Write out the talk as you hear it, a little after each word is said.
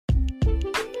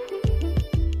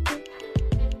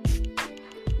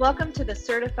Welcome to the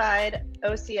Certified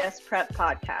OCS Prep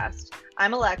Podcast.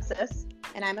 I'm Alexis.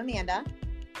 And I'm Amanda.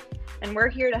 And we're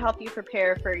here to help you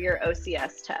prepare for your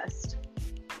OCS test.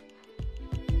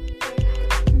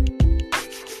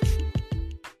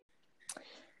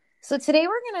 So today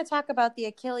we're going to talk about the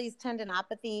Achilles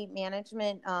tendinopathy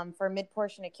management for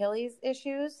mid-portion Achilles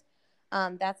issues.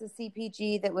 That's a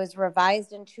CPG that was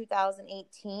revised in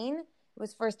 2018. It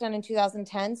was first done in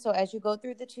 2010. So as you go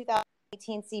through the 2018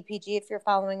 CPG, if you're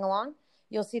following along,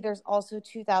 you'll see there's also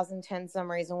 2010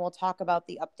 summaries, and we'll talk about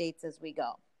the updates as we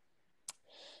go.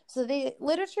 So the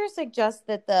literature suggests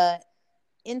that the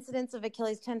incidence of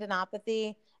Achilles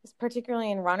tendinopathy,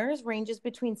 particularly in runners, ranges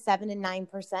between 7 and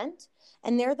 9%,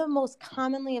 and they're the most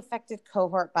commonly affected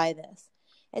cohort by this.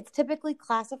 It's typically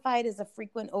classified as a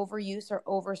frequent overuse or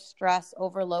overstress,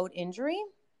 overload injury,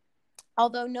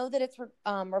 although know that it's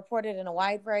reported in a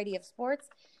wide variety of sports,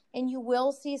 and you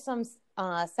will see some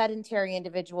sedentary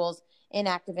individuals,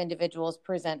 inactive individuals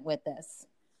present with this.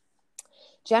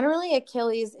 Generally,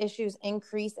 Achilles issues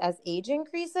increase as age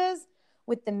increases,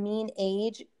 with the mean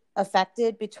age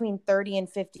affected between 30 and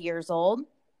 50 years old.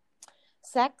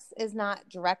 Sex is not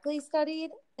directly studied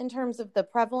in terms of the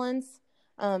prevalence,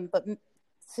 but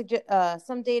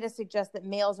some data suggest that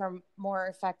males are more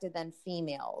affected than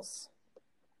females.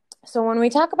 So when we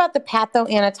talk about the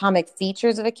pathoanatomic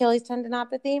features of Achilles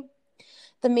tendinopathy,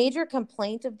 the major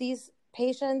complaint of these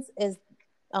patients is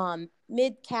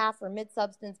mid-calf or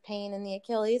mid-substance pain in the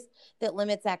Achilles that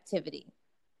limits activity.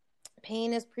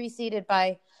 Pain is preceded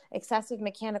by excessive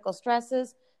mechanical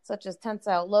stresses, such as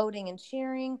tensile loading and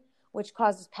shearing, which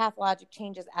causes pathologic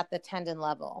changes at the tendon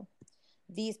level.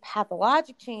 These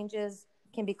pathologic changes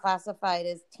can be classified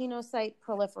as tenocyte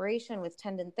proliferation with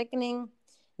tendon thickening,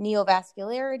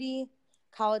 neovascularity,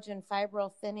 collagen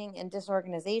fibril thinning and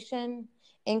disorganization,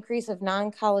 increase of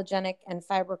non-collagenic and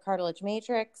fibrocartilage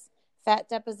matrix, fat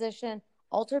deposition,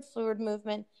 altered fluid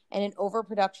movement, and an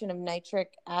overproduction of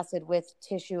nitric acid with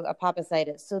tissue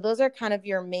apophysitis. So those are kind of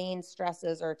your main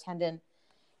stresses or tendon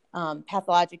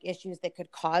pathologic issues that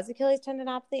could cause Achilles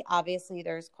tendinopathy. Obviously,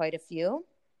 there's quite a few.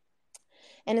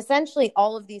 And essentially,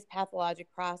 all of these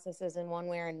pathologic processes in one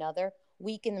way or another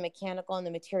weaken the mechanical and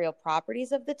the material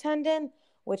properties of the tendon,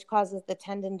 which causes the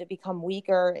tendon to become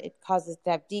weaker. It causes to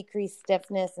have decreased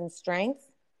stiffness and strength.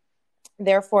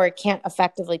 Therefore, it can't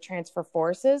effectively transfer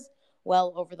forces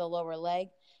well over the lower leg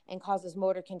and causes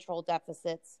motor control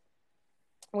deficits,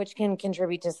 which can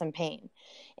contribute to some pain.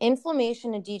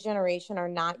 Inflammation and degeneration are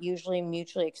not usually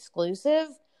mutually exclusive,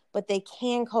 but they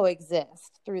can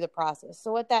coexist through the process.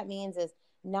 So what that means is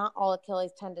not all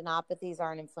Achilles tendinopathies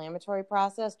are an inflammatory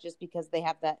process just because they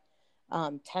have that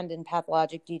tendon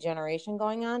pathologic degeneration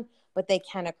going on, but they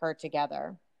can occur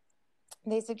together.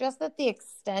 They suggest that the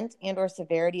extent and or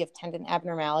severity of tendon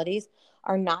abnormalities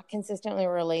are not consistently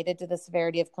related to the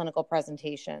severity of clinical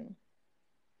presentation.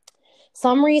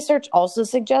 Some research also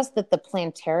suggests that the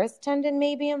plantaris tendon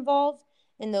may be involved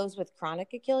in those with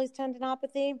chronic Achilles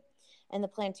tendinopathy, and the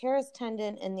plantaris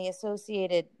tendon and the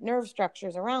associated nerve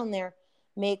structures around there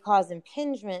may cause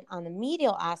impingement on the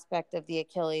medial aspect of the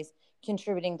Achilles,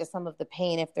 contributing to some of the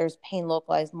pain if there's pain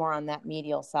localized more on that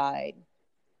medial side.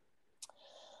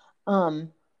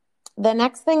 The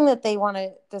next thing that they want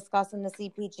to discuss in the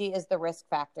CPG is the risk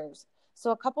factors.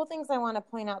 So a couple things I want to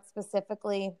point out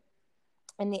specifically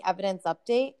in the evidence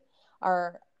update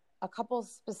are a couple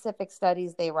specific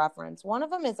studies they reference. One of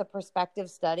them is a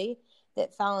prospective study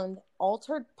that found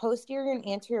altered posterior and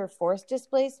anterior force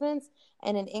displacements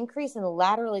and an increase in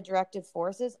laterally directed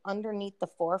forces underneath the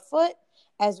forefoot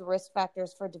as risk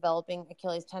factors for developing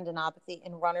Achilles tendinopathy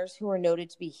in runners who are noted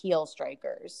to be heel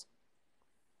strikers.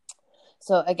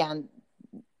 So again,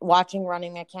 watching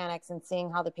running mechanics and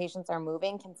seeing how the patients are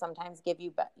moving can sometimes give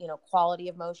you, quality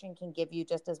of motion can give you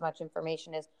just as much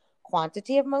information as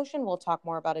quantity of motion. We'll talk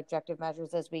more about objective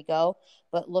measures as we go,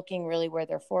 but looking really where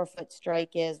their forefoot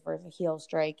strike is versus heel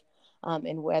strike,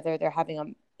 and whether they're having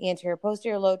an anterior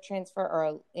posterior load transfer or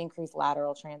an increased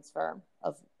lateral transfer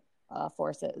of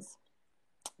forces.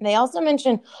 They also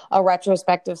mentioned a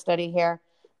retrospective study here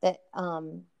that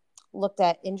looked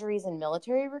at injuries in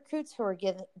military recruits who were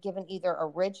given either a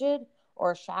rigid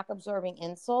or a shock-absorbing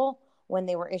insole when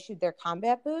they were issued their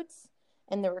combat boots.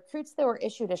 And the recruits that were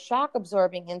issued a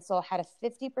shock-absorbing insole had a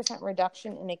 50%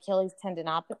 reduction in Achilles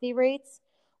tendinopathy rates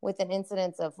with an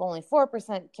incidence of only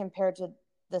 4% compared to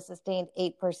the sustained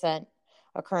 8%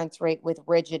 occurrence rate with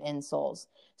rigid insoles.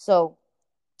 So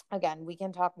again, we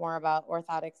can talk more about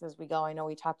orthotics as we go. I know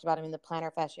we talked about them in the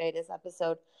plantar fasciitis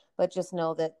episode, but just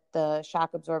know that the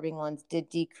shock absorbing ones did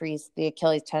decrease the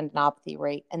Achilles tendinopathy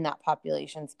rate in that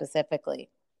population specifically.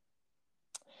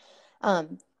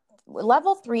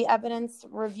 Level 3 evidence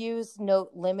reviews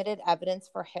note limited evidence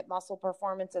for hip muscle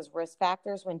performance as risk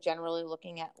factors when generally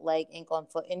looking at leg, ankle, and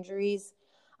foot injuries.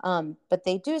 But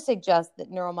they do suggest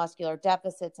that neuromuscular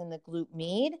deficits in the glute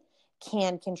med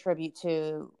can contribute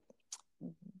to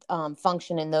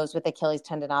function in those with Achilles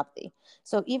tendinopathy.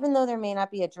 So even though there may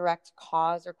not be a direct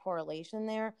cause or correlation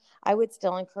there, I would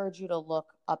still encourage you to look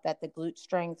up at the glute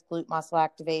strength, glute muscle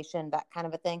activation, that kind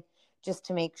of a thing, just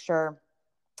to make sure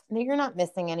that you're not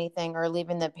missing anything or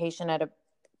leaving the patient at a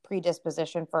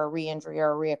predisposition for a re-injury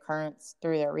or a reoccurrence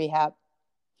through their rehab.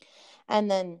 And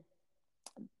then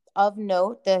of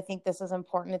note, that I think this is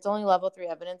important, it's only level 3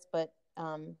 evidence, but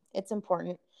it's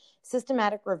important.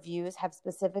 Systematic reviews have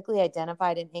specifically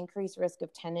identified an increased risk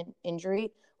of tendon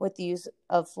injury with the use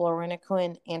of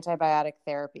fluoroquinolone antibiotic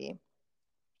therapy.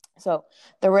 So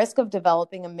the risk of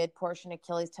developing a mid-portion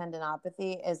Achilles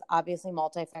tendinopathy is obviously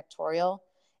multifactorial.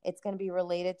 It's going to be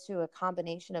related to a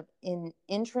combination of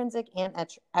intrinsic and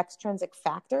extrinsic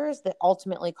factors that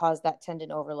ultimately cause that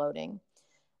tendon overloading.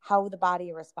 How the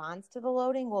body responds to the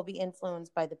loading will be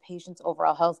influenced by the patient's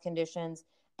overall health conditions,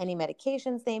 any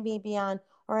medications they may be on,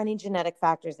 or any genetic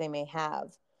factors they may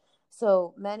have.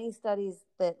 So many studies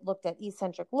that looked at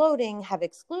eccentric loading have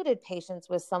excluded patients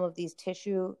with some of these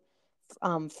tissue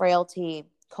frailty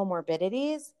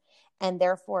comorbidities, and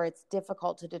therefore it's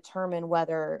difficult to determine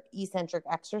whether eccentric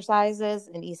exercises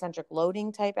and eccentric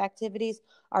loading type activities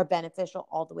are beneficial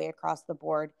all the way across the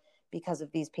board because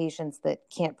of these patients that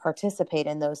can't participate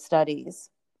in those studies.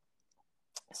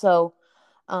 So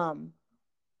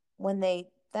when they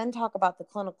then talk about the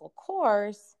clinical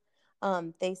course,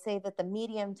 they say that the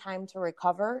median time to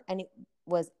recover, and it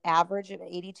was average of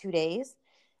 82 days.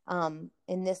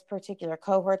 In this particular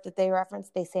cohort that they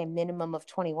referenced, they say a minimum of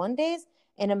 21 days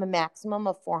and a maximum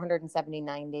of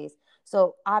 479 days.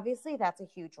 So obviously that's a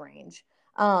huge range.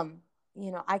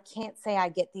 I can't say I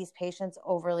get these patients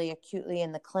overly acutely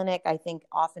in the clinic. I think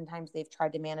oftentimes they've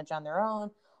tried to manage on their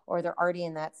own, or they're already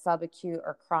in that subacute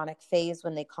or chronic phase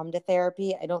when they come to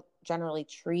therapy. I don't generally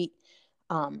treat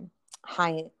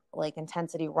high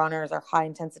intensity runners or high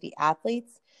intensity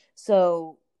athletes.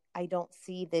 So I don't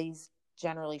see these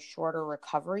generally shorter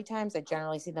recovery times. I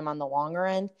generally see them on the longer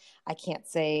end. I can't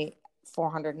say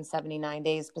 479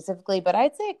 days specifically, but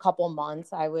I'd say a couple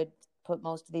months I would put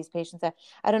most of these patients at.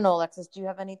 I don't know, Alexis, do you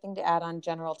have anything to add on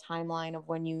general timeline of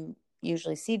when you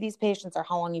usually see these patients or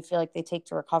how long you feel like they take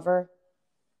to recover?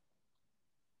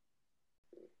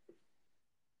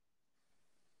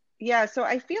 Yeah, so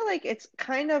I feel like it's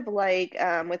kind of like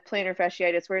with plantar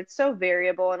fasciitis, where it's so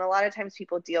variable, and a lot of times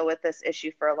people deal with this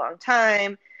issue for a long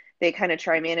time. They kind of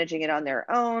try managing it on their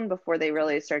own before they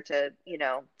really start to,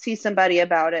 see somebody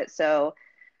about it. So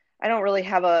I don't really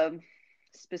have a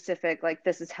specific, like,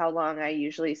 this is how long I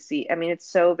usually see. I mean, it's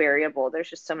so variable.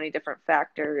 There's just so many different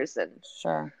factors. And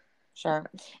Sure.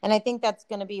 And I think that's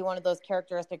going to be one of those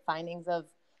characteristic findings of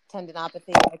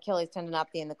tendinopathy, Achilles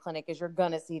tendinopathy in the clinic, is you're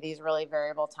going to see these really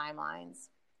variable timelines.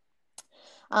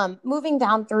 Moving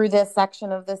down through this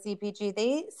section of the CPG,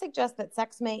 they suggest that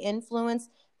sex may influence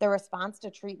the response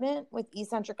to treatment with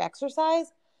eccentric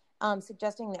exercise,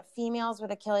 suggesting that females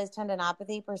with Achilles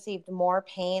tendinopathy perceived more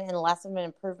pain and less of an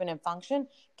improvement in function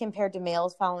compared to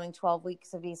males following 12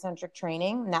 weeks of eccentric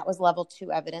training, and that was level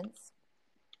 2 evidence.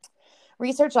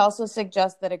 Research also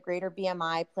suggests that a greater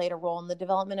BMI played a role in the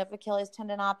development of Achilles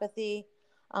tendinopathy.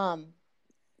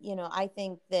 I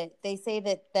think that they say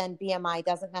that then BMI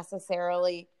doesn't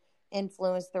necessarily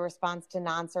influence the response to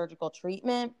non-surgical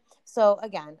treatment. So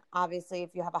again, obviously,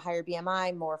 if you have a higher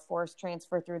BMI, more force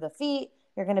transfer through the feet,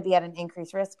 you're going to be at an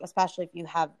increased risk, especially if you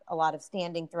have a lot of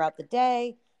standing throughout the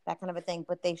day, that kind of a thing.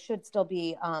 But they should still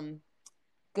be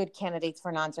good candidates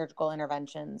for non-surgical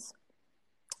interventions.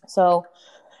 So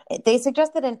they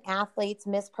suggest that an athlete's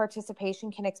missed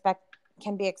participation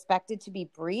can be expected to be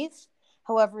brief.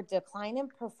 However, decline in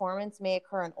performance may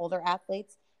occur in older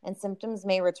athletes, and symptoms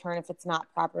may return if it's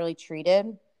not properly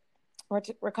treated.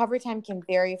 Recovery time can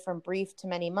vary from brief to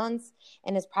many months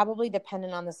and is probably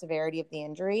dependent on the severity of the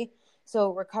injury.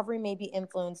 So recovery may be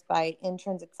influenced by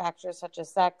intrinsic factors such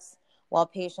as sex, while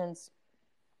patients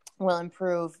will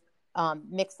improve.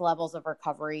 Mixed levels of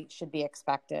recovery should be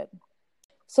expected.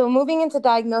 So moving into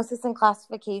diagnosis and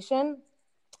classification,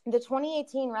 the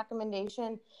 2018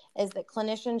 recommendation is that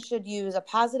clinicians should use a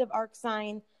positive arc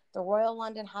sign, the Royal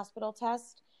London Hospital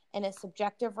test, and a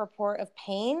subjective report of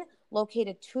pain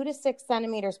located 2 to 6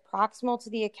 centimeters proximal to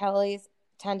the Achilles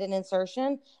tendon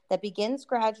insertion that begins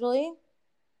gradually,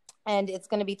 and it's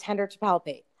going to be tender to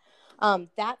palpate.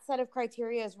 That set of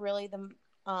criteria is really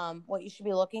what you should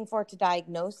be looking for to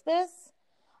diagnose this.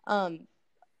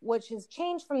 which has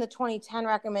changed from the 2010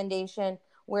 recommendation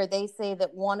where they say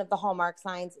that one of the hallmark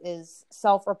signs is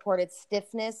self-reported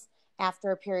stiffness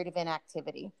after a period of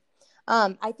inactivity.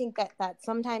 I think that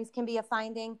sometimes can be a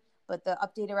finding, but the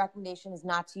updated recommendation is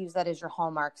not to use that as your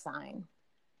hallmark sign.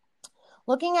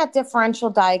 Looking at differential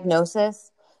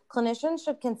diagnosis, clinicians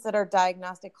should consider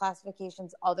diagnostic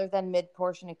classifications other than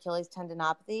mid-portion Achilles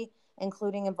tendinopathy,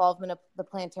 including involvement of the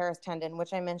plantaris tendon,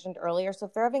 which I mentioned earlier. So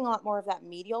if they're having a lot more of that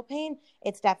medial pain,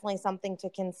 it's definitely something to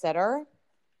consider.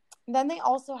 Then they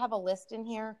also have a list in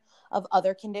here of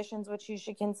other conditions which you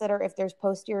should consider if there's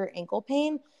posterior ankle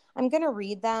pain. I'm going to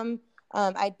read them.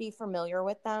 I'd be familiar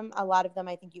with them. A lot of them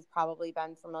I think you've probably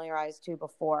been familiarized to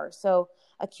before. So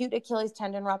acute Achilles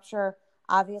tendon rupture.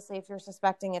 Obviously, if you're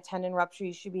suspecting a tendon rupture,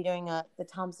 you should be doing the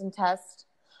Thompson test.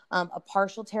 A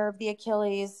partial tear of the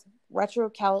Achilles,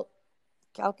 retrocalcaneal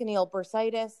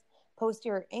bursitis,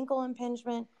 posterior ankle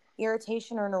impingement,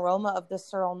 irritation or neuroma of the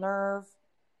sural nerve,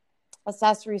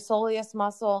 accessory soleus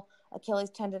muscle, Achilles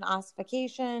tendon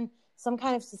ossification, some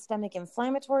kind of systemic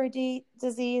inflammatory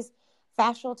disease,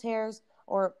 fascial tears,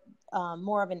 or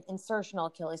more of an insertional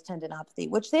Achilles tendinopathy,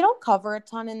 which they don't cover a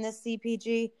ton in this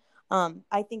CPG.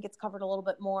 I think it's covered a little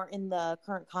bit more in the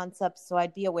current concepts, so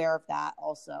I'd be aware of that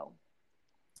also.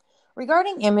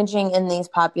 Regarding imaging in these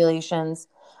populations,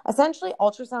 essentially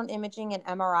ultrasound imaging and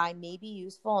MRI may be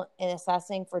useful in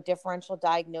assessing for differential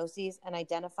diagnoses and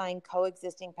identifying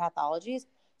coexisting pathologies,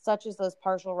 such as those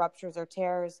partial ruptures or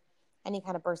tears, any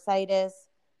kind of bursitis,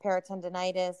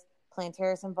 peritendinitis,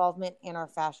 plantaris involvement, and or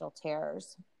fascial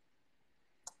tears.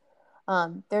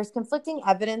 There's conflicting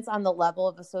evidence on the level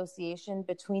of association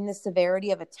between the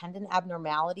severity of a tendon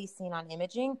abnormality seen on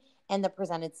imaging and the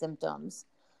presented symptoms.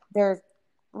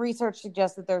 Research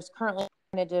suggests that there's currently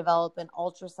trying to develop an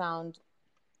ultrasound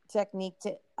technique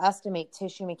to estimate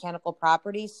tissue mechanical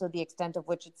properties, so the extent of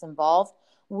which it's involved,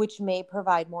 which may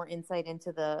provide more insight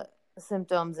into the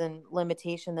symptoms and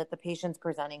limitation that the patient's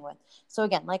presenting with. So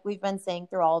again, like we've been saying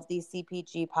through all of these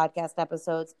CPG podcast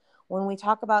episodes, when we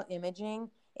talk about imaging,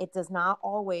 it does not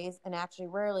always and actually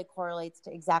rarely correlates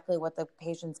to exactly what the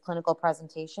patient's clinical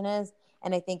presentation is.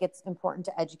 And I think it's important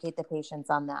to educate the patients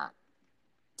on that.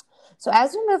 So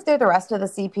as we move through the rest of the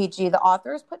CPG, the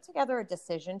authors put together a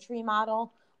decision tree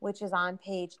model, which is on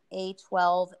page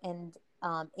A12 and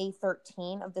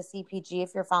A13 of the CPG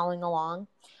if you're following along.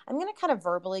 I'm going to kind of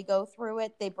verbally go through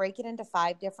it. They break it into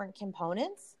 5 different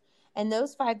components, and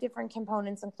those 5 different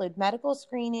components include medical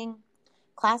screening,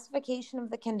 classification of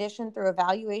the condition through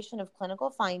evaluation of clinical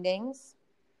findings,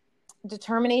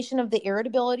 determination of the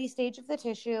irritability stage of the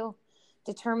tissue,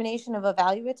 determination of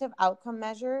evaluative outcome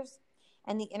measures,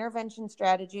 and the intervention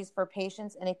strategies for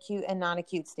patients in acute and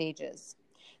non-acute stages.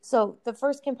 So the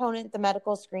first component, the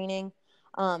medical screening,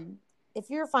 if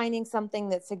you're finding something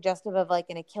that's suggestive of like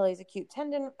an acute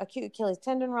Achilles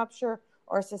tendon rupture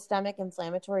or systemic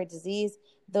inflammatory disease,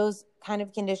 those kind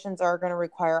of conditions are going to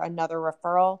require another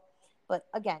referral. But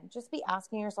again, just be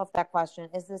asking yourself that question.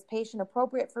 Is this patient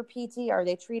appropriate for PT? Are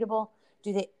they treatable?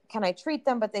 Can I treat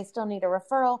them, but they still need a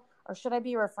referral? Or should I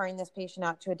be referring this patient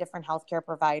out to a different healthcare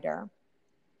provider?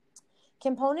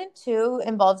 Component 2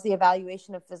 involves the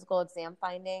evaluation of physical exam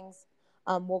findings.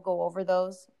 We'll go over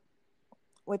those,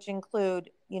 which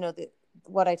include,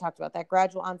 what I talked about, that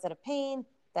gradual onset of pain,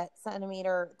 that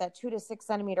 2 to 6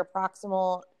 centimeter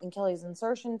proximal Achilles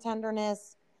insertion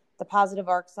tenderness, the positive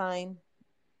arc sign,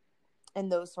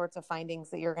 and those sorts of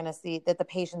findings that you're going to see that the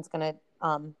patient's going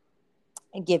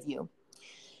to give you.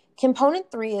 Component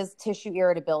 3 is tissue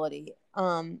irritability.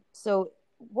 So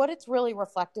what it's really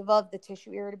reflective of, the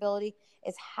tissue irritability,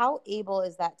 is how able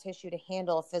is that tissue to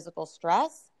handle a physical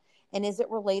stress, and is it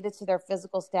related to their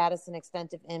physical status and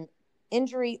extent of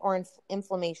injury or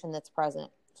inflammation that's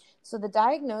present. So the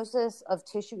diagnosis of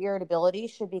tissue irritability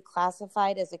should be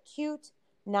classified as acute,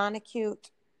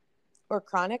 non-acute, or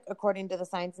chronic according to the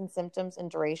signs and symptoms and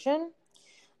duration.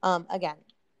 Again,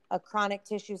 a chronic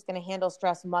tissue is going to handle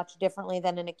stress much differently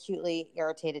than an acutely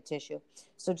irritated tissue.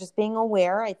 So just being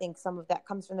aware, I think some of that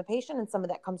comes from the patient and some of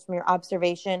that comes from your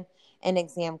observation and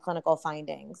exam clinical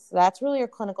findings. So that's really your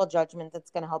clinical judgment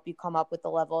that's going to help you come up with the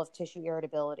level of tissue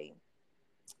irritability.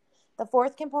 The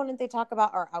fourth component they talk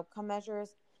about are outcome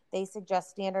measures. They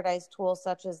suggest standardized tools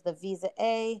such as the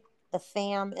VISA-A, the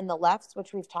FAM, and the LEFS,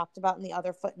 which we've talked about in the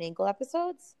other foot and ankle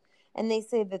episodes. And they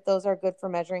say that those are good for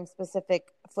measuring specific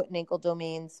foot and ankle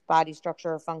domains, body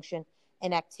structure or function,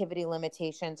 and activity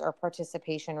limitations or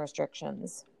participation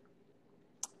restrictions.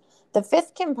 The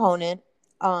fifth component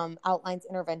outlines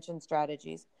intervention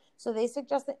strategies. So they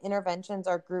suggest that interventions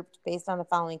are grouped based on the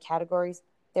following categories: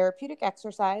 therapeutic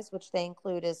exercise, which they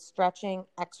include as stretching,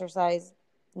 exercise,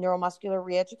 neuromuscular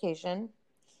reeducation,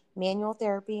 manual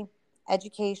therapy,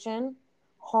 education,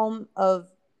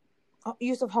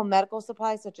 use of home medical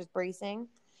supplies such as bracing,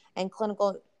 and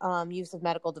clinical use of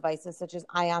medical devices such as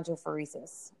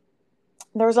iontophoresis.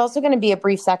 There's also going to be a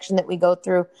brief section that we go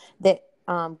through that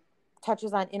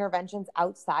touches on interventions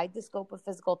outside the scope of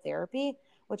physical therapy,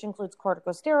 which includes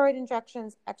corticosteroid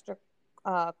injections,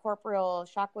 extracorporeal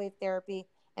shockwave therapy,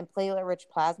 and platelet-rich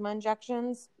plasma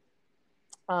injections,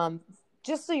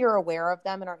 just so you're aware of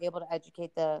them and are able to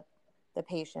educate the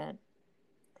patient.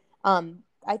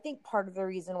 I think part of the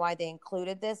reason why they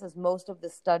included this is most of the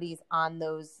studies on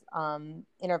those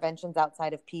interventions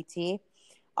outside of PT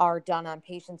are done on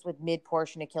patients with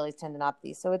mid-portion Achilles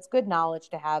tendinopathy. So it's good knowledge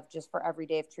to have just for every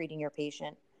day of treating your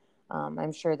patient.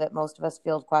 I'm sure that most of us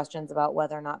field questions about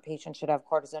whether or not patients should have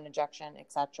cortisone injection,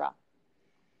 etc.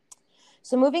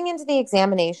 So moving into the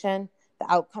examination,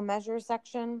 the outcome measures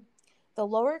section, the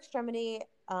lower extremity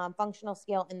functional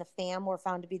scale and the FAM were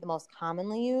found to be the most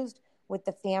commonly used, with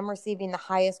the FAM receiving the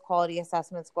highest quality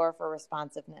assessment score for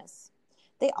responsiveness.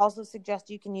 They also suggest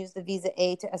you can use the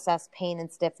VISA-A to assess pain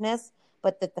and stiffness,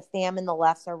 but that the FAM and the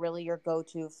LEFTs are really your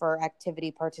go-to for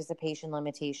activity participation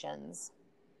limitations.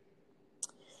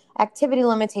 Activity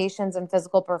limitations and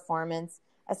physical performance.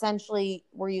 Essentially,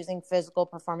 we're using physical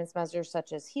performance measures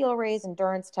such as heel raise,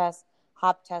 endurance tests,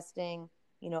 hop testing,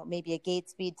 maybe a gait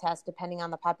speed test, depending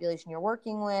on the population you're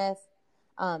working with,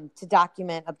 to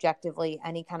document objectively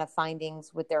any kind of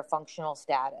findings with their functional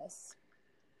status.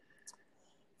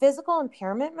 Physical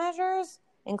impairment measures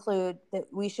include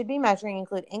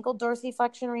ankle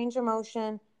dorsiflexion range of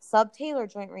motion,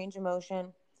 subtalar joint range of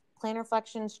motion, plantar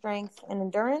flexion strength and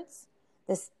endurance,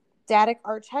 the static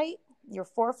arch height, your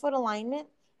forefoot alignment,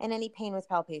 and any pain with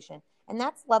palpation. And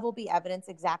that's level B evidence,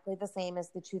 exactly the same as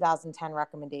the 2010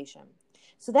 recommendation.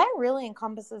 So that really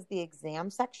encompasses the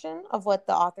exam section of what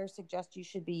the authors suggest you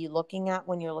should be looking at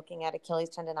when you're looking at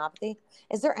Achilles tendinopathy.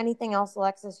 Is there anything else,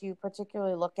 Alexis, you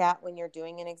particularly look at when you're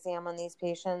doing an exam on these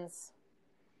patients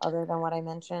other than what I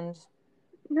mentioned?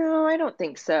 No, I don't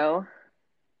think so.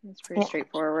 It's pretty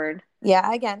straightforward.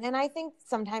 Yeah, again, and I think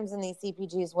sometimes in these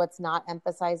CPGs, what's not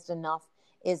emphasized enough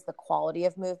is the quality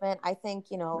of movement. I think,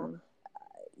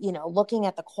 looking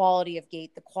at the quality of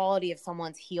gait, the quality of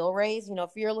someone's heel raise, if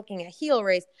you're looking at heel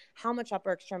raise, how much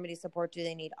upper extremity support do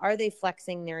they need? Are they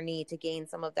flexing their knee to gain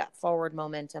some of that forward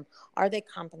momentum? Are they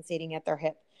compensating at their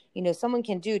hip? Someone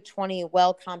can do 20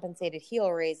 well-compensated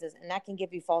heel raises, and that can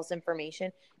give you false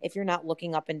information if you're not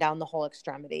looking up and down the whole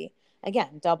extremity.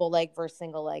 Again, double leg versus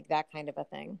single leg, that kind of a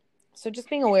thing. So just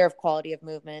being aware of quality of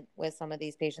movement with some of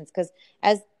these patients, because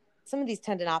as some of these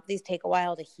tendinopathies take a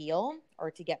while to heal or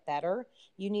to get better,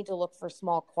 you need to look for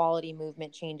small quality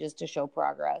movement changes to show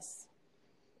progress.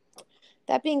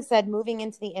 That being said, moving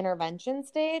into the intervention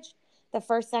stage, the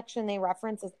first section they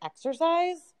reference is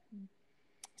exercise.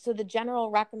 So the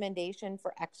general recommendation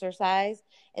for exercise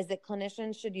is that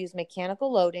clinicians should use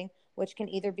mechanical loading, which can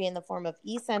either be in the form of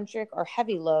eccentric or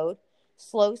heavy load,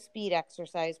 slow speed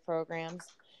exercise programs,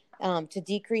 to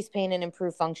decrease pain and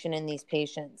improve function in these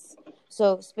patients.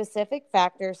 So specific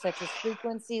factors such as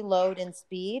frequency, load, and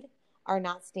speed are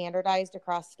not standardized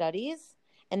across studies,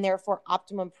 and therefore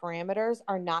optimum parameters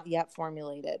are not yet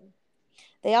formulated.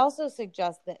 They also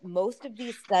suggest that most of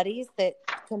these studies that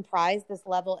comprise this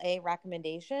level A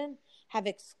recommendation have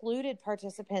excluded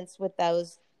participants with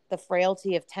the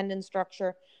frailty of tendon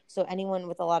structure. So anyone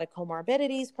with a lot of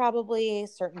comorbidities, probably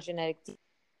certain genetic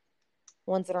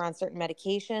ones that are on certain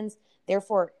medications.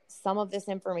 Therefore, some of this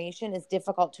information is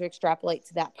difficult to extrapolate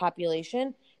to that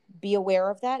population. Be aware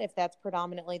of that if that's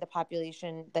predominantly the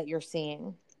population that you're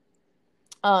seeing.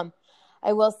 I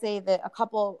will say that a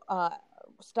couple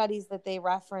studies that they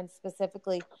referenced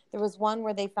specifically, there was one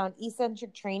where they found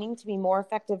eccentric training to be more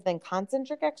effective than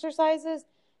concentric exercises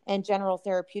and general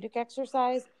therapeutic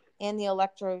exercise and the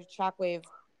electroshockwave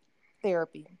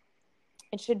therapy.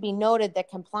 It should be noted that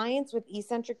compliance with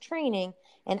eccentric training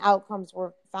and outcomes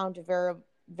were found to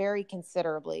vary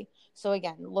considerably. So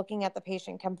again, looking at the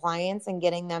patient compliance and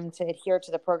getting them to adhere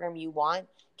to the program you want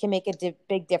can make a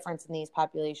big difference in these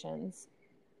populations.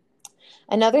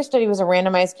 Another study was a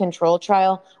randomized control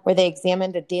trial where they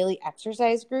examined a daily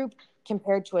exercise group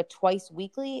compared to a twice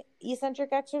weekly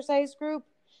eccentric exercise group.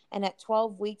 And at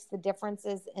 12 weeks, the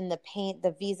differences in the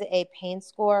VISA-A pain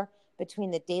score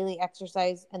between the daily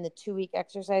exercise and the 2-week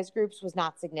exercise groups was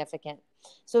not significant.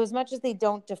 So as much as they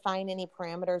don't define any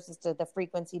parameters as to the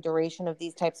frequency, duration of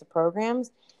these types of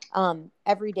programs,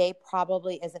 every day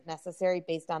probably isn't necessary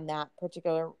based on that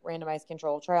particular randomized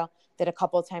control trial, that a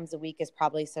couple of times a week is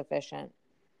probably sufficient.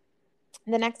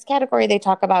 The next category they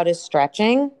talk about is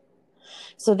stretching.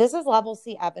 So this is level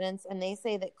C evidence, and they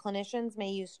say that clinicians may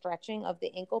use stretching of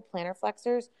the ankle plantar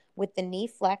flexors with the knee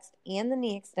flexed and the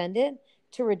knee extended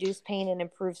to reduce pain and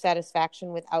improve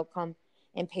satisfaction with outcome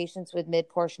in patients with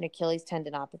mid-portion Achilles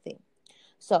tendinopathy.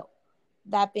 So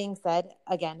that being said,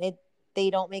 again, they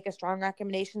don't make a strong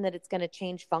recommendation that it's going to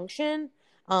change function.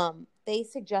 They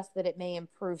suggest that it may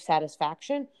improve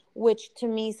satisfaction, which to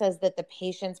me says that the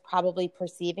patient's probably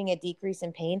perceiving a decrease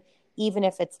in pain, even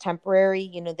if it's temporary.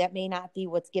 That may not be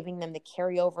what's giving them the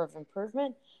carryover of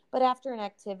improvement, but after an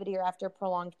activity or after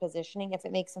prolonged positioning, if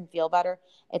it makes them feel better,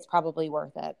 it's probably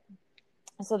worth it.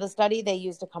 So the study they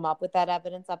used to come up with that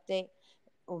evidence update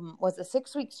was a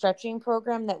 6-week stretching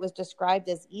program that was described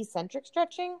as eccentric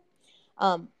stretching.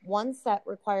 One set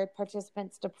required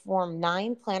participants to perform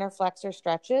 9 plantar flexor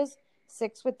stretches,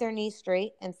 6 with their knee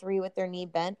straight and 3 with their knee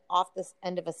bent off the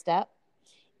end of a step.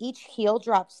 Each heel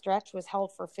drop stretch was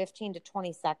held for 15 to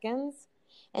 20 seconds,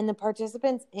 and the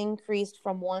participants increased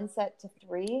from 1 set to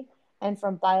 3 and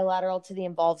from bilateral to the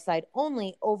involved side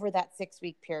only over that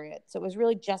 6-week period. So it was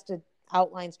really just an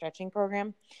outline stretching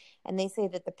program. And they say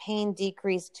that the pain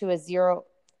decreased to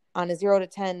on a 0 to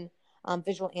 10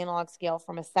 visual analog scale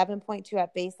from a 7.2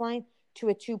 at baseline to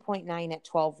a 2.9 at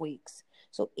 12 weeks.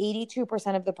 So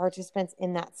 82% of the participants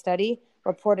in that study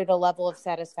reported a level of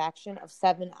satisfaction of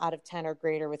 7 out of 10 or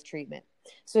greater with treatment.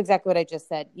 So exactly what I just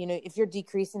said. If you're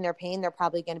decreasing their pain, they're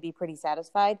probably going to be pretty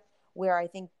satisfied. Where I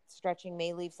think stretching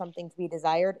may leave something to be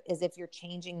desired is if you're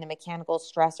changing the mechanical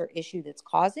stress or issue that's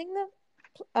causing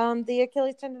the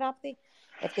Achilles tendinopathy.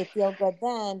 If they feel good,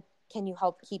 then can you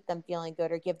help keep them feeling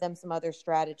good or give them some other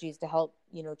strategies to help,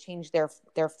 change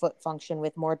their foot function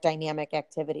with more dynamic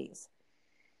activities?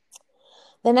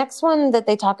 The next one that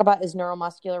they talk about is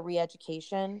neuromuscular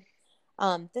reeducation.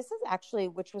 This is actually,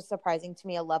 which was surprising to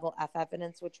me, a level F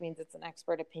evidence, which means it's an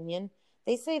expert opinion.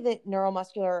 They say that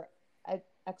neuromuscular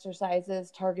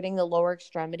exercises targeting the lower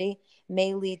extremity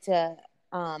may lead to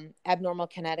abnormal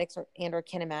kinetics or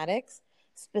kinematics,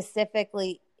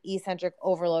 specifically eccentric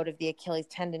overload of the Achilles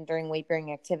tendon during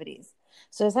weight-bearing activities.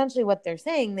 So essentially what they're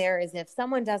saying there is if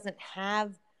someone doesn't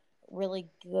have really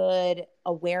good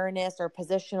awareness or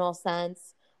positional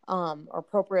sense or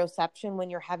proprioception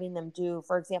when you're having them do,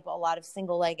 for example, a lot of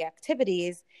single leg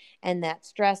activities, and that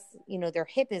stress, their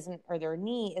hip isn't or their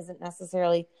knee isn't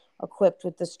necessarily equipped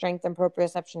with the strength and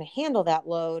proprioception to handle that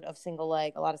load of a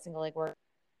lot of single leg work.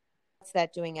 What's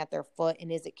that doing at their foot,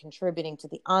 and is it contributing to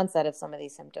the onset of some of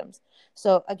these symptoms?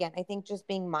 So again, I think just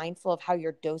being mindful of how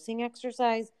you're dosing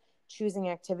exercise, choosing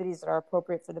activities that are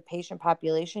appropriate for the patient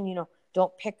population.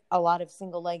 Don't pick a lot of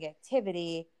single leg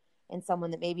activity in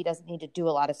someone that maybe doesn't need to do a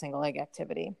lot of single leg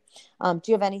activity. Do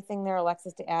you have anything there,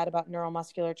 Alexis, to add about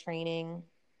neuromuscular training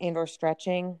and or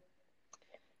stretching?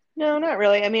 No, not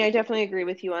really. I mean, I definitely agree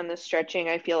with you on the stretching.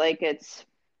 I feel like it's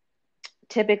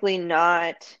typically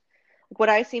not what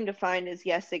I seem to find is,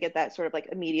 yes, they get that sort of like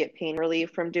immediate pain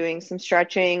relief from doing some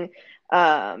stretching.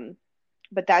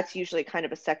 But that's usually kind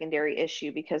of a secondary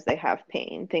issue because they have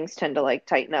pain. Things tend to like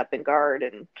tighten up and guard.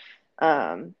 And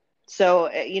so,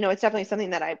 it's definitely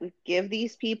something that I would give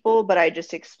these people, but I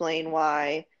just explain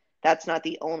why that's not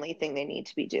the only thing they need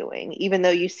to be doing. Even though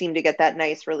you seem to get that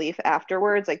nice relief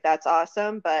afterwards, like that's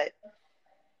awesome, but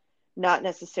not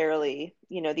necessarily,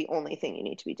 the only thing you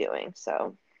need to be doing.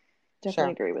 So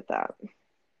definitely agree with that.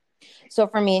 So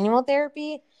for manual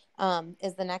therapy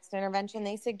is the next intervention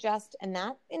they suggest, and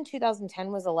that in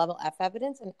 2010 was a level F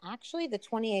evidence, and actually the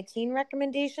 2018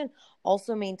 recommendation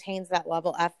also maintains that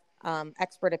level F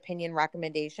expert opinion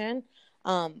recommendation,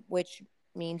 which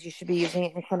means you should be using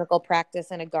it in clinical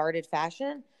practice in a guarded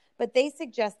fashion. But they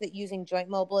suggest that using joint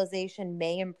mobilization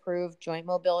may improve joint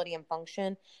mobility and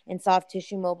function, and soft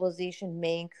tissue mobilization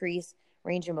may increase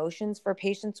range of motions for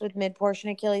patients with mid-portion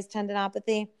Achilles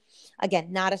tendinopathy. Again,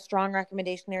 not a strong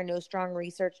recommendation there, no strong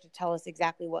research to tell us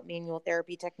exactly what manual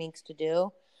therapy techniques to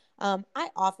do. I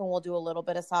often will do a little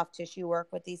bit of soft tissue work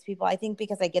with these people. I think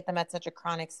because I get them at such a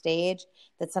chronic stage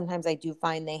that sometimes I do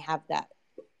find they have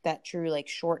that true like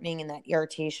shortening and that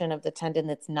irritation of the tendon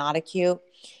that's not acute.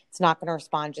 It's not going to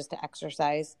respond just to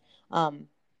exercise.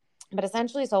 But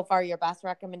essentially, so far, your best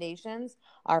recommendations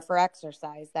are for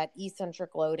exercise, that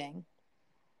eccentric loading.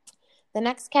 The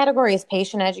next category is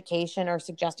patient education or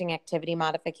suggesting activity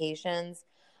modifications.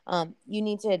 You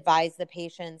need to advise the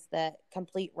patients that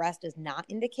complete rest is not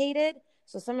indicated.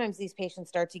 So sometimes these patients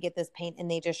start to get this pain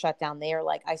and they just shut down. They are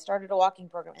like, I started a walking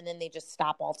program, and then they just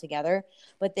stop altogether,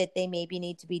 but that they maybe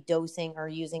need to be dosing or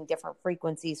using different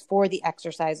frequencies for the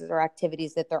exercises or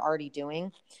activities that they're already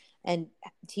doing, and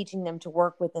teaching them to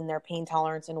work within their pain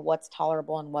tolerance and what's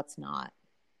tolerable and what's not.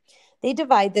 They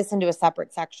divide this into a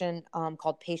separate section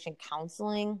called patient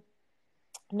counseling.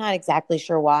 I'm not exactly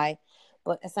sure why,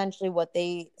 but essentially what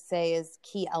they say is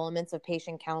key elements of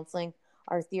patient counseling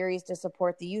are theories to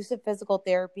support the use of physical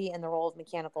therapy and the role of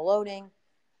mechanical loading,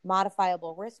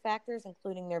 modifiable risk factors,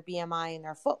 including their BMI and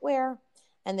their footwear,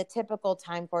 and the typical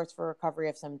time course for recovery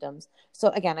of symptoms. So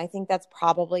again, I think that's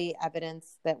probably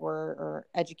evidence that or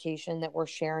education that we're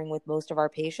sharing with most of our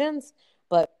patients,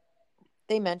 but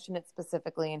they mention it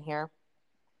specifically in here.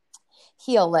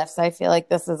 Heel lifts, I feel like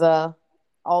this is a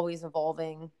always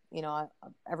evolving,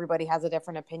 everybody has a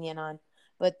different opinion on,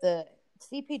 but the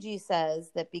CPG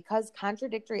says that because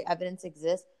contradictory evidence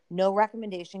exists, no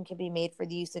recommendation can be made for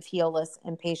the use of heel lifts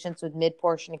in patients with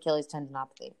mid-portion Achilles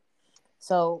tendinopathy.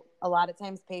 So a lot of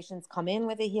times patients come in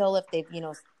with a heel lift, they've,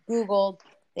 Googled,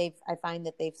 I find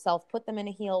that they've self-put them in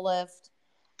a heel lift,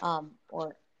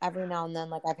 or every now and then,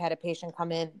 like I've had a patient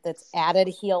come in that's added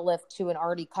a heel lift to an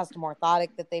already custom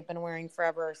orthotic that they've been wearing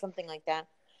forever or something like that.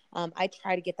 I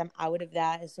try to get them out of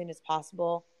that as soon as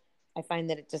possible. I find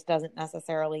that it just doesn't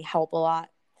necessarily help a lot,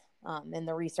 and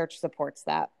the research supports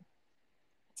that.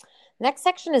 Next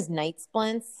section is night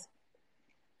splints.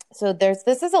 So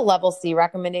this is a level C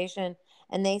recommendation,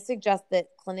 and they suggest that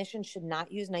clinicians should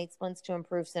not use night splints to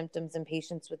improve symptoms in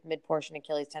patients with mid-portion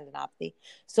Achilles tendinopathy.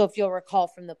 So if you'll recall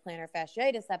from the plantar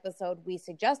fasciitis episode, we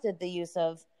suggested the use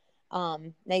of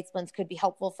night splints could be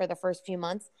helpful for the first few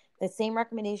months. The same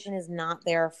recommendation is not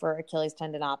there for Achilles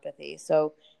tendinopathy.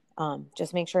 So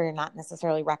just make sure you're not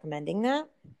necessarily recommending that.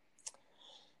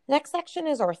 Next section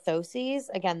is orthoses.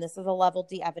 Again, this is a level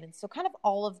D evidence. So kind of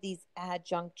all of these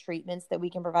adjunct treatments that we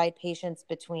can provide patients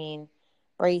between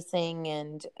bracing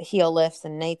and heel lifts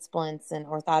and night splints and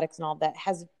orthotics and all that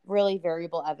has really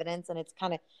variable evidence, and it's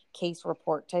kind of case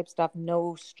report type stuff.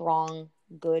 No strong,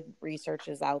 good research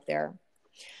is out there.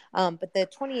 But the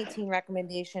 2018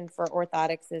 recommendation for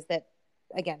orthotics is that,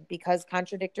 again, because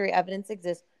contradictory evidence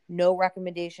exists, no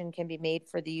recommendation can be made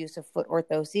for the use of foot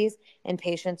orthoses in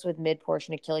patients with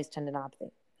mid-portion Achilles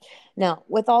tendinopathy. Now,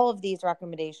 with all of these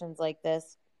recommendations like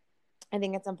this, I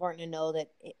think it's important to know that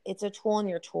it's a tool in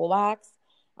your toolbox.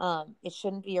 It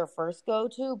shouldn't be your first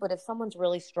go-to, but if someone's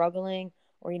really struggling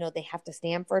or, they have to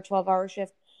stand for a 12-hour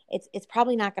shift, it's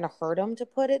probably not going to hurt them to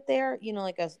put it there,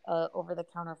 like a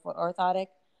over-the-counter foot orthotic.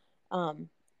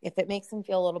 If it makes them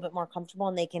feel a little bit more comfortable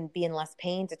and they can be in less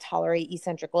pain to tolerate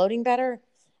eccentric loading better,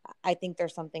 I think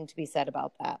there's something to be said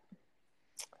about that.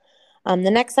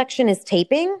 The next section is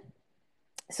taping.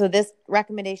 So this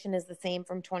recommendation is the same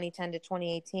from 2010 to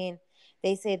 2018.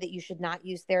 They say that you should not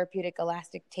use therapeutic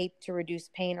elastic tape to reduce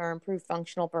pain or improve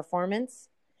functional performance,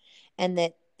 and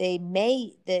that they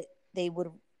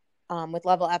would, with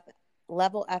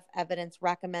level F evidence,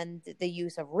 recommend the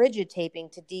use of rigid taping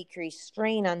to decrease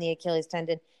strain on the Achilles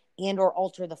tendon and or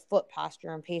alter the foot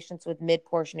posture in patients with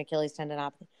mid-portion Achilles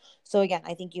tendinopathy. So again,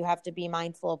 I think you have to be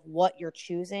mindful of what you're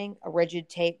choosing, a rigid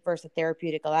tape versus a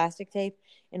therapeutic elastic tape,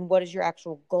 and what is your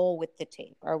actual goal with the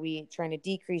tape. Are we trying to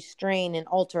decrease strain and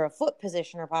alter a foot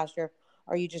position or posture?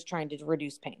 Or are you just trying to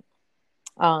reduce pain?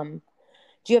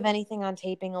 Do you have anything on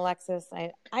taping, Alexis?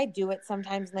 I do it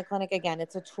sometimes in the clinic. Again,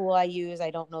 it's a tool I use.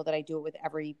 I don't know that I do it with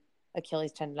every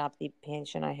Achilles tendinopathy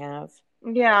patient I have.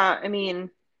 Yeah, I mean,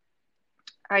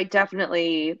 I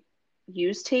definitely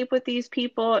use tape with these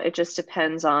people. It just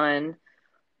depends on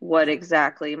what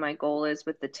exactly my goal is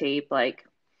with the tape. Like,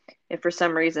 if for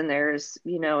some reason there's,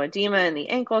 edema in the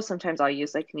ankle, sometimes I'll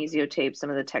use like kinesio tape, some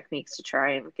of the techniques to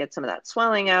try and get some of that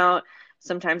swelling out.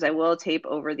 Sometimes I will tape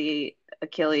over the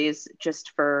Achilles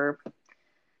just for,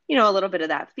 a little bit of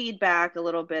that feedback, a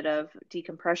little bit of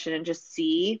decompression, and just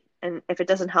see. And if it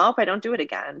doesn't help, I don't do it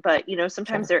again. But,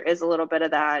 sometimes Sure. there is a little bit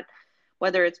of that,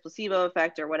 whether it's placebo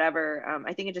effect or whatever.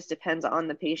 I think it just depends on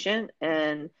the patient.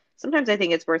 And sometimes I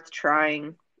think it's worth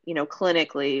trying,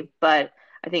 clinically. But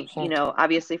I think, Sure.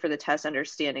 obviously for the test,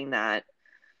 understanding that,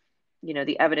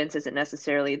 the evidence isn't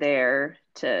necessarily there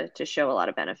to show a lot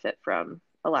of benefit from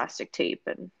elastic tape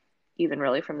and even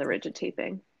really from the rigid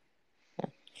taping.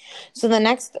 So the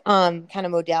next kind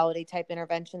of modality type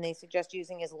intervention they suggest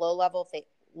using is low level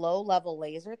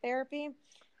laser therapy.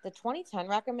 The 2010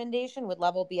 recommendation with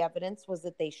level B evidence was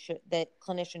that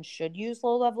clinicians should use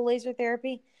low level laser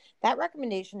therapy. That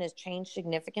recommendation has changed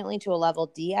significantly to a level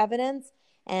D evidence,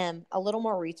 and a little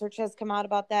more research has come out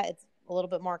about that. It's a little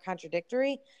bit more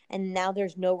contradictory, and now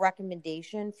there's no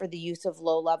recommendation for the use of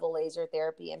low level laser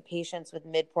therapy in patients with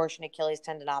mid portion Achilles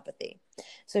tendinopathy.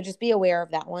 So just be aware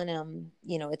of that one.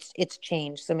 It's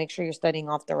changed, so make sure you're studying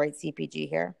off the right CPG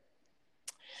here.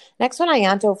 Next one,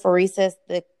 iontophoresis.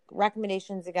 The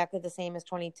recommendation is exactly the same as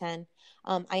 2010.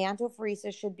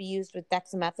 Iontophoresis should be used with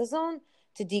dexamethasone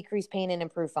to decrease pain and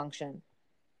improve function.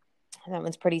 And that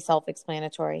one's pretty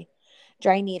self-explanatory.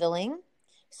 Dry needling.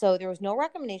 So there was no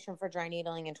recommendation for dry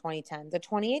needling in 2010. The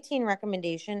 2018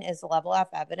 recommendation is level F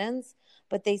evidence,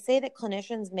 but they say that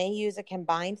clinicians may use a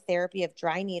combined therapy of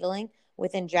dry needling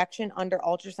with injection under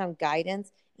ultrasound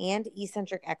guidance and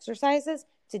eccentric exercises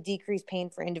to decrease pain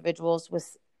for individuals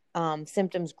with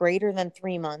symptoms greater than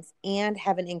 3 months and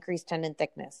have an increased tendon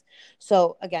thickness.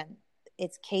 So again,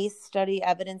 it's case study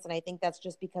evidence, and I think that's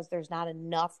just because there's not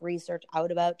enough research out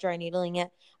about dry needling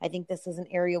yet. I think this is an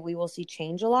area we will see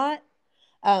change a lot.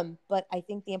 But I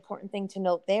think the important thing to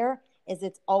note there is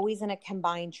it's always in a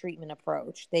combined treatment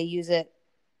approach. They use it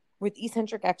with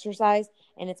eccentric exercise,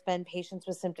 and it's been patients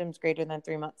with symptoms greater than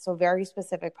 3 months. So very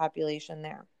specific population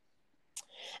there.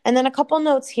 And then a couple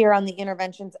notes here on the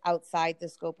interventions outside the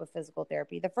scope of physical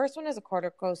therapy. The first one is a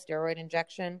corticosteroid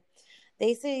injection.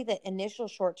 They say that initial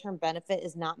short-term benefit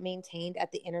is not maintained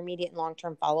at the intermediate and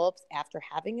long-term follow-ups after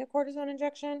having a cortisone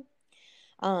injection.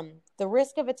 The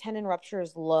risk of a tendon rupture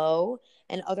is low,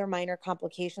 and other minor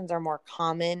complications are more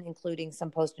common, including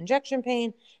some post-injection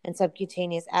pain and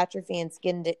subcutaneous atrophy and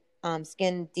skin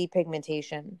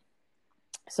depigmentation.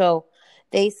 So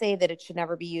they say that it should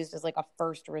never be used as like a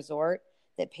first resort,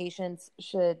 that patients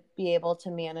should be able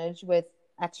to manage with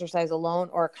exercise alone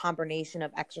or a combination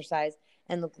of exercise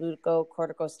and the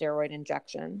glucocorticosteroid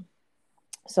injection.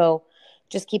 So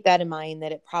just keep that in mind,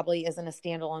 that it probably isn't a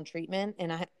standalone treatment.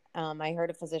 And I heard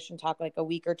a physician talk like a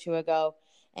week or two ago,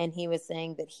 and he was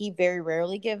saying that he very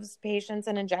rarely gives patients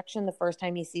an injection the first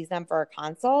time he sees them for a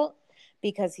consult,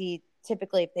 because he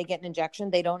typically, if they get an injection,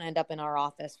 they don't end up in our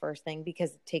office first thing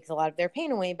because it takes a lot of their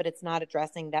pain away, but it's not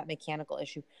addressing that mechanical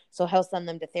issue. So he'll send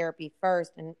them to therapy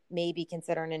first and maybe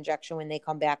consider an injection when they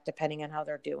come back, depending on how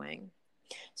they're doing.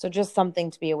 So just something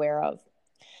to be aware of.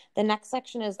 The next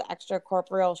section is the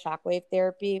extracorporeal shockwave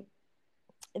therapy.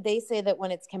 They say that when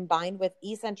it's combined with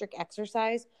eccentric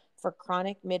exercise for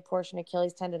chronic mid-portion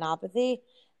Achilles tendinopathy,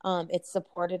 it's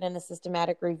supported in the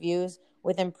systematic reviews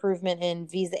with improvement in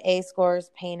VISA-A scores,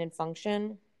 pain, and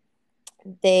function.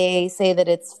 They say that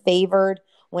it's favored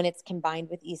when it's combined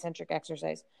with eccentric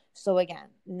exercise. So again,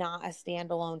 not a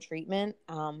standalone treatment.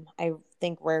 I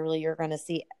think rarely you're going to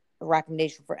see a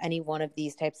recommendation for any one of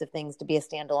these types of things to be a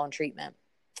standalone treatment.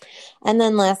 And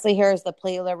then lastly, here is the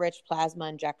platelet-rich plasma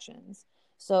injections.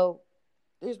 So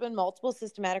there's been multiple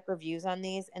systematic reviews on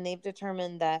these, and they've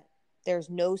determined that there's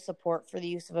no support for the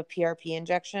use of a PRP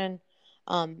injection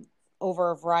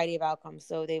over a variety of outcomes.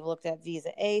 So they've looked at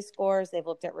VISA-A scores, they've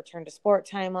looked at return to sport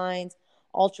timelines,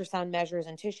 ultrasound measures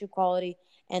and tissue quality,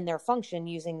 and their function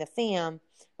using the FAM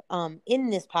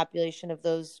in this population of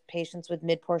those patients with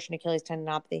mid-portion Achilles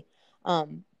tendinopathy.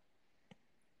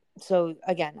 So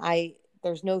again,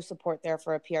 there's no support there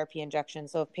for a PRP injection.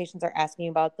 So if patients are asking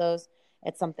about those,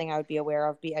 it's something I would be aware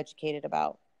of, be educated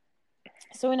about.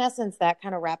 So in essence, that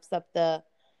kind of wraps up the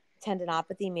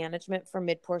tendinopathy management for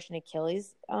mid-portion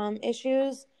Achilles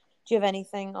issues. Do you have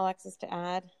anything, Alexis, to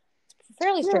add? It's a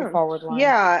fairly straightforward one.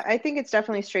 Yeah, I think it's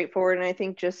definitely straightforward. And I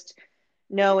think just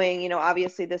knowing,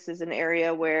 obviously this is an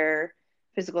area where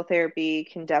physical therapy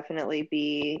can definitely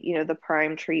be, the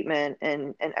prime treatment,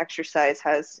 and exercise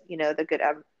has,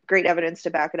 the great evidence to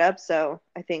back it up. So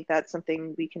I think that's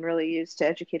something we can really use to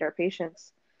educate our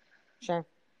patients. Sure.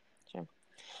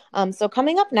 So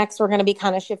coming up next, we're going to be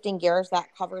kind of shifting gears. That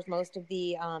covers most of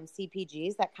the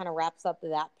CPGs. That kind of wraps up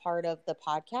that part of the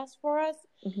podcast for us.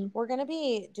 Mm-hmm. We're going to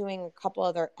be doing a couple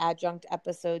other adjunct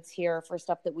episodes here for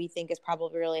stuff that we think is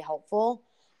probably really helpful.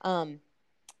 The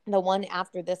one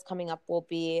after this coming up will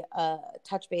be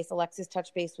Alexis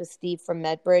touch base with Steve from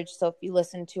MedBridge. So if you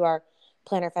listen to our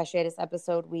plantar fasciitis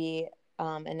episode, we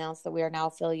announced that we are now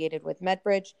affiliated with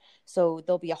MedBridge. So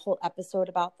there'll be a whole episode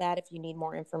about that. If you need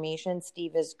more information,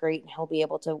 Steve is great and he'll be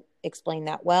able to explain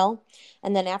that well.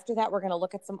 And then after that, we're going to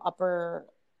look at some upper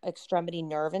extremity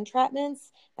nerve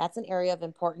entrapments. That's an area of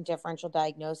important differential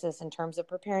diagnosis in terms of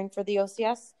preparing for the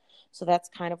OCS. So that's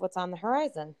kind of what's on the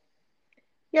horizon.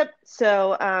 Yep.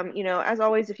 So, as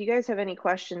always, if you guys have any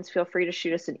questions, feel free to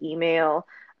shoot us an email.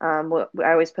 I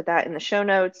always put that in the show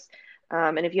notes.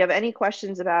 And if you have any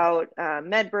questions about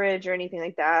MedBridge or anything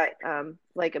like that,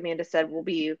 like Amanda said, we'll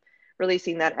be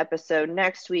releasing that episode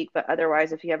next week. But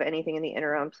otherwise, if you have anything in the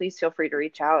interim, please feel free to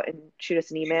reach out and shoot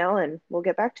us an email and we'll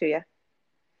get back to you.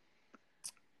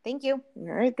 Thank you. All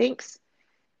right. Thanks.